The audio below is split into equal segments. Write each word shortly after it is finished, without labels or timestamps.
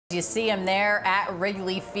You see him there at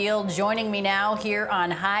Wrigley Field. Joining me now here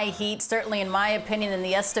on High Heat, certainly in my opinion, in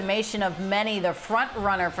the estimation of many, the front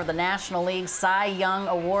runner for the National League Cy Young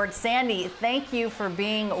Award. Sandy, thank you for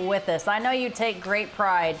being with us. I know you take great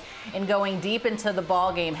pride in going deep into the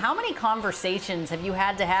ball game. How many conversations have you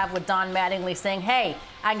had to have with Don Mattingly saying, hey,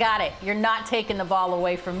 I got it, you're not taking the ball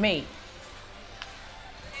away from me?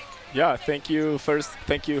 Yeah, thank you. First,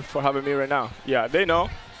 thank you for having me right now. Yeah, they know,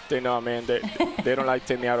 man. They don't like to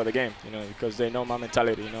take me out of the game, because they know my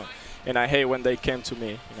mentality, And I hate when they came to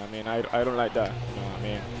me, I don't like that,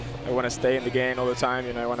 I want to stay in the game all the time,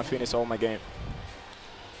 I want to finish all my game.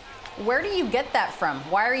 Where do you get that from?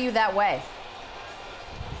 Why are you that way?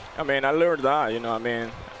 I learned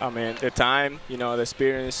that, the time, the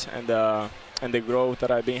experience and the growth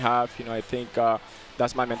that I've been have, I think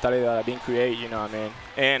that's my mentality that I've been creating,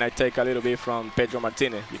 And I take a little bit from Pedro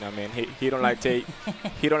Martinez, He don't like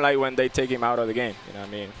he don't like when they take him out of the game,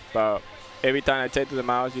 But every time I take them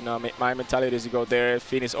out, my mentality is to go there,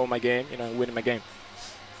 finish all my game, and win my game.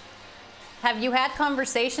 Have you had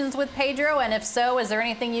conversations with Pedro, and if so, is there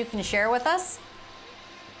anything you can share with us?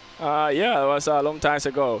 Yeah, it was a long time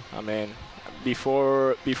ago.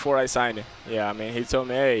 Before I signed it. Yeah, he told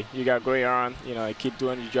me, hey, you got great arm, keep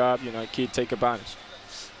doing your job, keep taking advantage.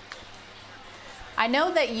 I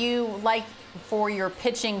know that you like for your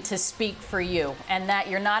pitching to speak for you and that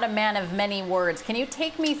you're not a man of many words. Can you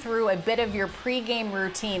take me through a bit of your pregame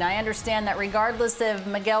routine? I understand that regardless if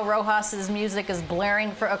Miguel Rojas's music is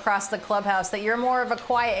blaring across the clubhouse, that you're more of a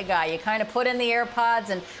quiet guy. You kind of put in the AirPods,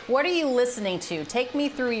 and what are you listening to? Take me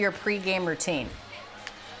through your pregame routine.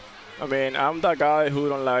 I'm that guy who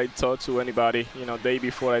don't like to talk to anybody, day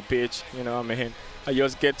before I pitch, I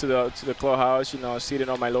just get to the clubhouse, sitting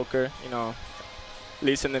on my locker,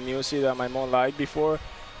 listen to music that my mom liked before,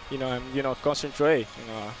 and, concentrate,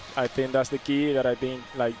 I think that's the key that I've been,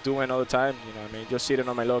 doing all the time, just sitting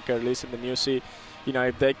on my locker, listen to music,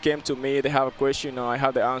 if they came to me, they have a question, I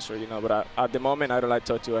have the answer, but at the moment, I don't like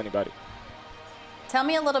to talk to anybody. Tell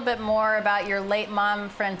me a little bit more about your late mom,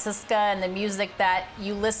 Francisca, and the music that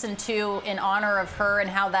you listen to in honor of her and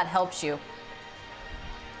how that helps you.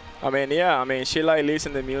 She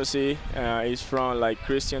listen to music. It's from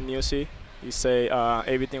Christian music. You say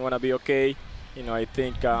everything wanna be okay. I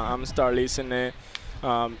think I'm start listening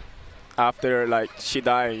after she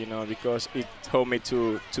died. Because it helped me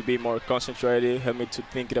to be more concentrated, helped me to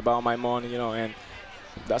think about my mom. And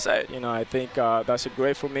that's it. I think that's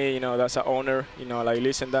great for me. That's an honor.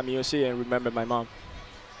 Listen to that music and remember my mom.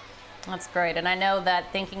 That's great. And I know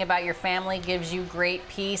that thinking about your family gives you great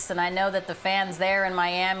peace. And I know that the fans there in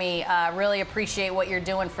Miami really appreciate what you're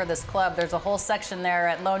doing for this club. There's a whole section there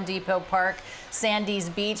at Lone Depot Park, Sandy's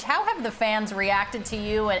Beach. How have the fans reacted to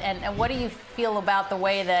you? And what do you feel about the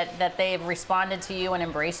way that they've responded to you and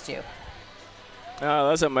embraced you?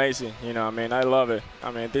 That's amazing. I love it.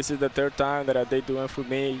 This is the third time that they're doing for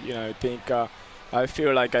me. I think I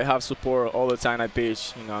feel like I have support all the time I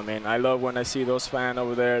pitch. I love when I see those fans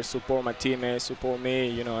over there support my teammates, support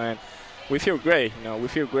me. And we feel great. We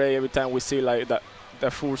feel great every time we see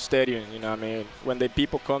the full stadium. When the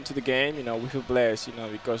people come to the game, we feel blessed.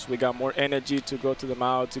 Because we got more energy to go to the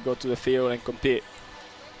mound, to go to the field and compete.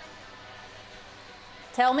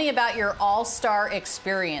 Tell me about your All-Star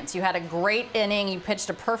experience. You had a great inning. You pitched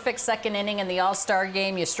a perfect second inning in the All-Star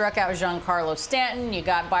game. You struck out Giancarlo Stanton. You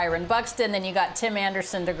got Byron Buxton. Then you got Tim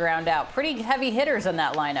Anderson to ground out. Pretty heavy hitters in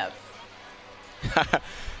that lineup.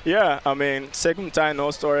 Yeah, second time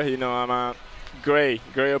All-Star, I'm a great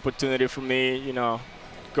opportunity for me,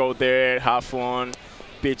 go there, have fun,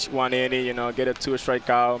 pitch one inning, get a 2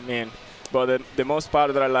 strikeout, But the most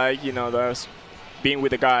part that I like, that's being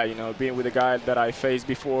with the guy, being with the guy that I faced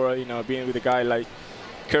before, being with the guy like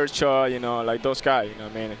Kershaw, those guys,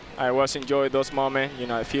 I was enjoying those moments,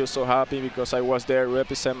 I feel so happy because I was there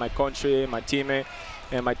represent my country, my teammate,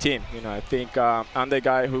 and my team, I think I'm the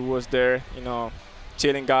guy who was there,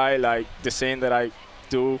 chilling guy, the same that I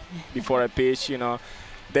do before I pitch,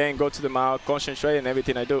 then go to the mound, concentrate on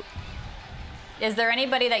everything I do. Is there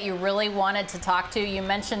anybody that you really wanted to talk to? You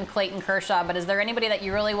mentioned Clayton Kershaw, but is there anybody that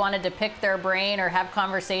you really wanted to pick their brain or have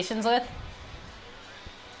conversations with?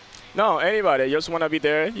 No, anybody. I just want to be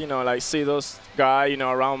there, see those guys,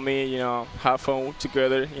 around me, have fun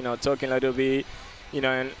together, talking a little bit,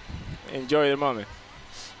 and enjoy the moment.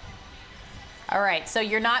 All right, so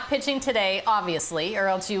you're not pitching today, obviously, or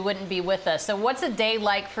else you wouldn't be with us. So what's a day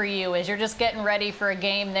like for you as you're just getting ready for a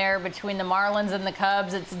game there between the Marlins and the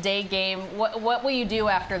Cubs? It's a day game. What will you do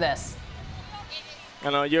after this?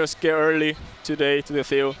 Just get early today to the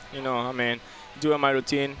field, doing my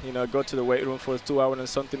routine, go to the weight room for 2 hours and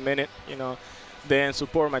something minutes, then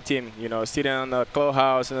support my team. You know, sitting on the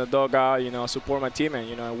clubhouse in the dugout, you know, support my team and,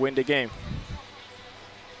 you know, win the game.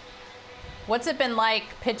 What's it been like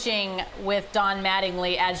pitching with Don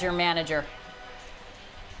Mattingly as your manager?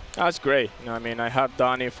 That's great. You know, I mean, I have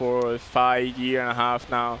done it for 5 years and a half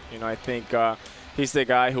now. You know, I think he's the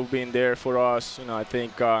guy who's been there for us. You know, I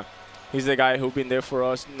think he's the guy who's been there for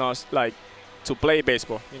us, not like to play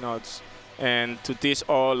baseball. You know, and to teach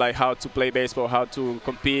all like how to play baseball, how to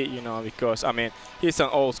compete. You know, because I mean, he's an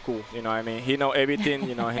old school. You know, I mean, he know everything.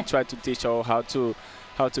 You know, he tried to teach all how to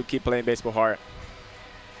keep playing baseball hard.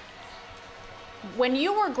 When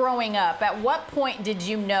you were growing up, at what point did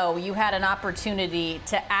you know you had an opportunity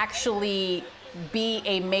to actually be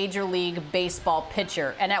a Major League Baseball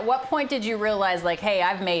pitcher? And at what point did you realize, like, hey,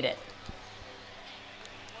 I've made it?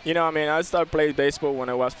 You know, I mean, I started playing baseball when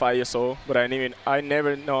I was 5 years old, but I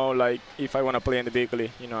never know, like, if I want to play in the big league.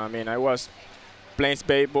 You know, I mean, I was playing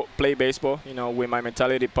baseball, you know, with my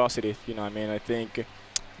mentality positive. You know, I mean, I think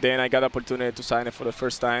then I got the opportunity to sign it for the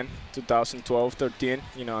first time, 2012, 13.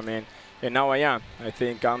 You know, I mean, and now I am. I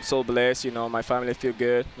think I'm so blessed. You know, my family feel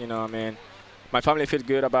good. You know, I mean, my family feels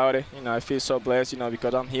good about it. You know, I feel so blessed. You know,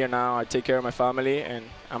 because I'm here now. I take care of my family, and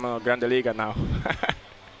I'm a Grande Liga now.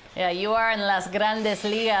 Yeah, you are in Las Grandes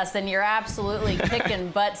Ligas, and you're absolutely kicking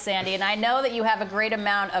butt, Sandy. And I know that you have a great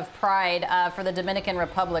amount of pride for the Dominican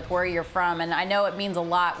Republic, where you're from. And I know it means a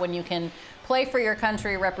lot when you can play for your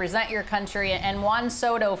country, represent your country, and Juan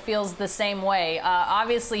Soto feels the same way.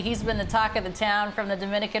 Obviously, he's been the talk of the town from the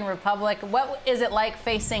Dominican Republic. What is it like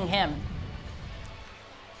facing him?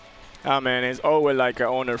 Oh, man, it's always like an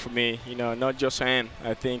honor for me, you know, not just him.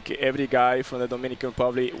 I think every guy from the Dominican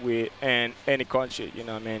Republic and any country, you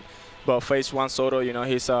know what I mean. But face Juan Soto, you know,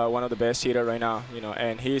 he's one of the best hitters right now, you know,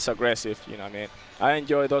 and he's aggressive, you know what I mean. I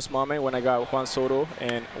enjoy those moments when I got Juan Soto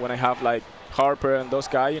and when I have, like, Harper and those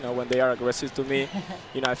guys, you know, when they are aggressive to me,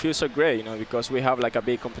 you know, I feel so great, you know, because we have like a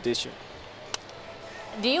big competition.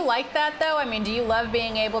 Do you like that, though? I mean, do you love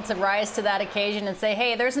being able to rise to that occasion and say,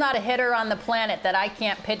 hey, there's not a hitter on the planet that I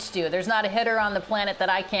can't pitch to. There's not a hitter on the planet that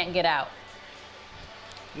I can't get out.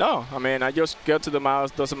 No, I mean, I just get to the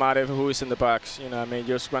mound. Doesn't matter who is in the box. You know, I mean,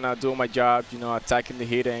 just want to do my job, you know, attacking the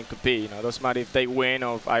hitter and compete. You know, doesn't matter if they win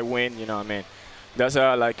or if I win, you know what I mean. That's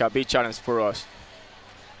like a big challenge for us.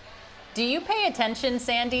 Do you pay attention,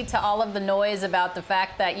 Sandy, to all of the noise about the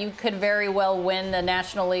fact that you could very well win the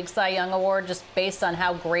National League Cy Young Award just based on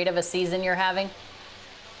how great of a season you're having?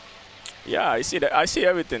 Yeah, I see that. I see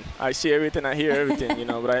everything. I see everything. I hear everything, you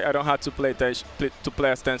know, but I don't have to play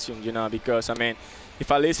attention, you know, because, I mean,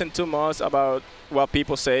 if I listen too much about what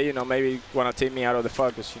people say, you know, maybe want to take me out of the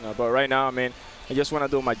focus, you know. But right now, I mean, I just want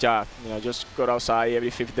to do my job, you know, just go outside every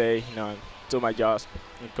fifth day, you know, and do my job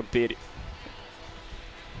and compete.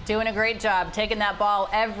 Doing a great job, taking that ball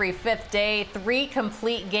every fifth day, 3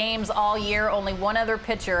 complete games all year. Only one other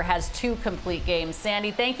pitcher has 2 complete games. Sandy,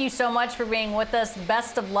 thank you so much for being with us.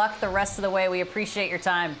 Best of luck the rest of the way. We appreciate your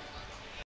time.